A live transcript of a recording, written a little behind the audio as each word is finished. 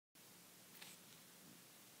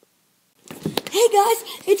guys,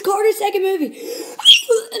 it's Carter's second movie.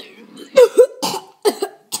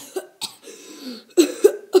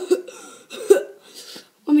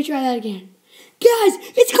 Let me try that again. Guys,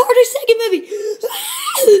 it's Carter's second movie.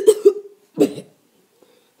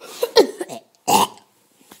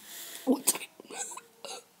 One second.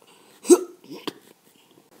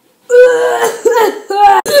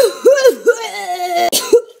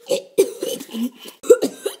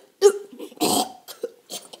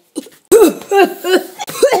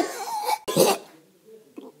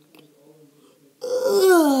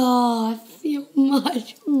 Oh, I feel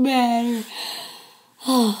much better.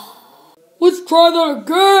 Let's try that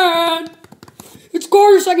again. It's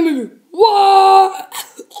Carter's second movie. What?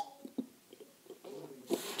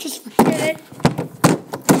 Just forget it.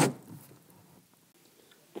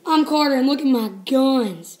 I'm Carter and look at my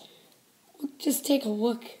guns. Just take a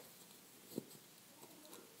look.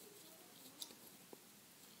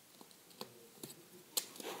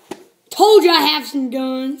 Told you I have some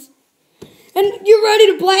guns. And you're ready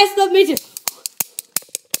to blast up me too.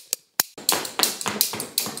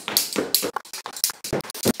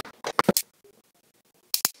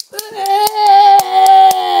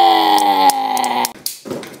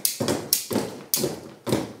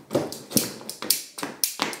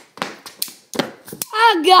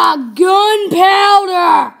 I got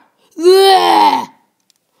gunpowder! Bleh.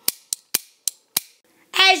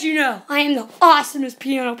 As you know, I am the awesomest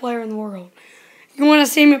piano player in the world. You want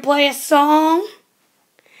to see me play a song?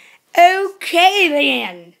 Okay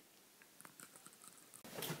then.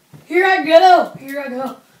 Here I go. Here I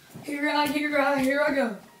go. Here I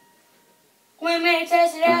go. Let me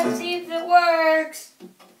test it out to see if it works.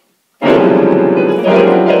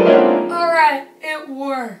 Alright, it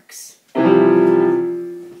works.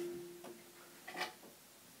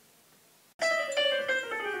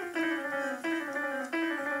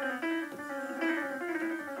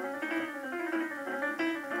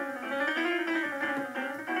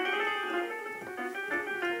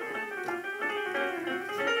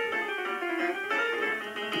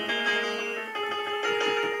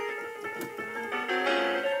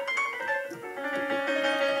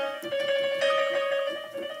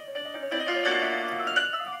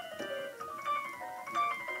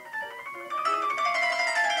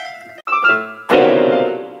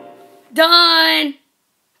 Done!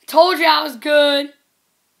 Told you I was good.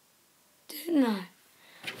 Didn't I?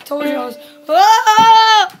 Told you I was...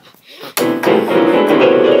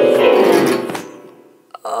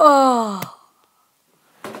 Oh!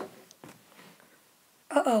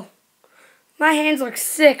 Uh-oh. My hands look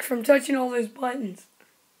sick from touching all those buttons.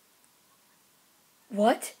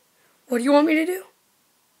 What? What do you want me to do?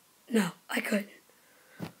 No, I couldn't.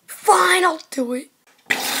 Fine, I'll do it.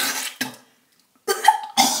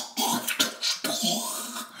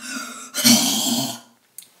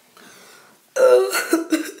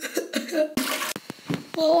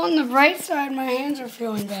 Well, on the right side, my hands are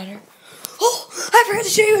feeling better. Oh, I forgot to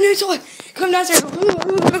show you a new toy. Come downstairs.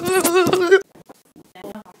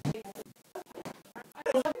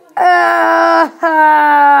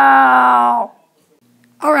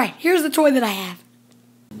 All right, here's the toy that I have.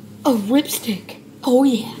 A whipstick. Oh,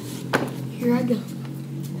 yeah. Here I go.